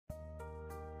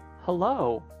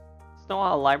Hello!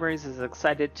 Sno-Isle Libraries is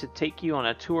excited to take you on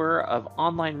a tour of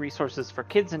online resources for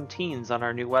kids and teens on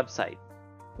our new website.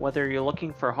 Whether you're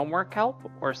looking for homework help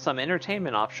or some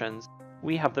entertainment options,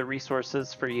 we have the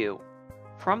resources for you.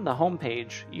 From the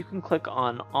homepage, you can click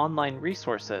on Online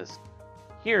Resources.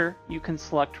 Here, you can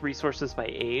select resources by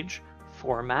age,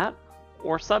 format,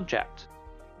 or subject.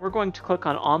 We're going to click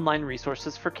on Online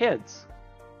Resources for Kids.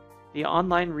 The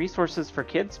Online Resources for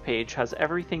Kids page has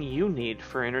everything you need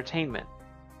for entertainment.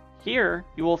 Here,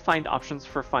 you will find options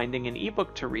for finding an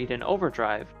ebook to read in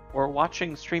Overdrive, or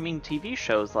watching streaming TV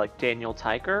shows like Daniel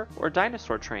Tiger or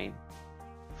Dinosaur Train.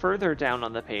 Further down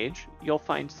on the page, you'll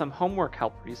find some homework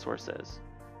help resources.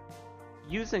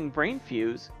 Using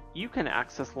BrainFuse, you can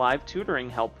access live tutoring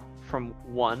help from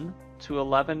 1 to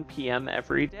 11 p.m.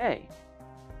 every day.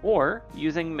 Or,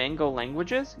 using Mango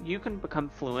Languages, you can become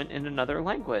fluent in another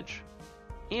language.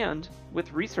 And,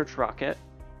 with Research Rocket,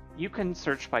 you can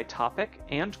search by topic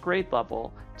and grade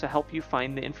level to help you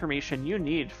find the information you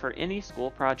need for any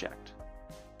school project.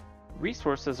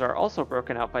 Resources are also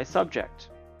broken out by subject.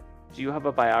 Do you have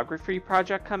a biography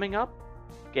project coming up?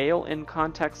 Gale in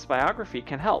Context Biography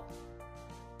can help.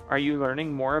 Are you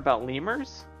learning more about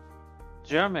lemurs?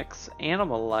 Germic's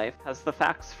Animal Life has the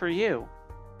facts for you.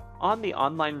 On the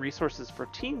Online Resources for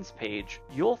Teens page,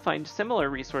 you'll find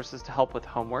similar resources to help with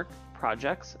homework,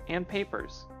 projects, and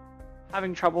papers.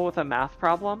 Having trouble with a math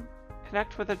problem?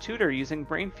 Connect with a tutor using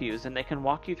BrainFuse and they can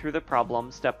walk you through the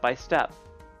problem step by step.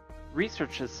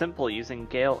 Research is simple using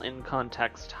Gale in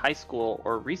Context High School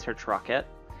or Research Rocket,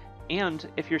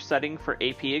 and if you're studying for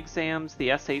AP exams,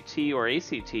 the SAT or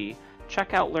ACT,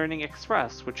 check out Learning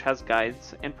Express, which has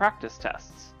guides and practice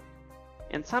tests.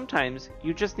 And sometimes,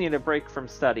 you just need a break from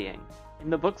studying. In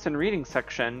the Books and Reading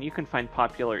section, you can find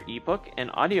popular ebook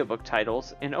and audiobook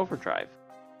titles in Overdrive.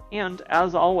 And,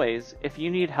 as always, if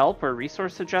you need help or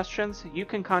resource suggestions, you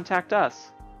can contact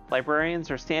us.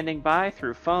 Librarians are standing by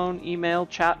through phone, email,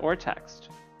 chat, or text.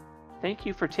 Thank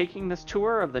you for taking this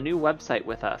tour of the new website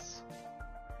with us.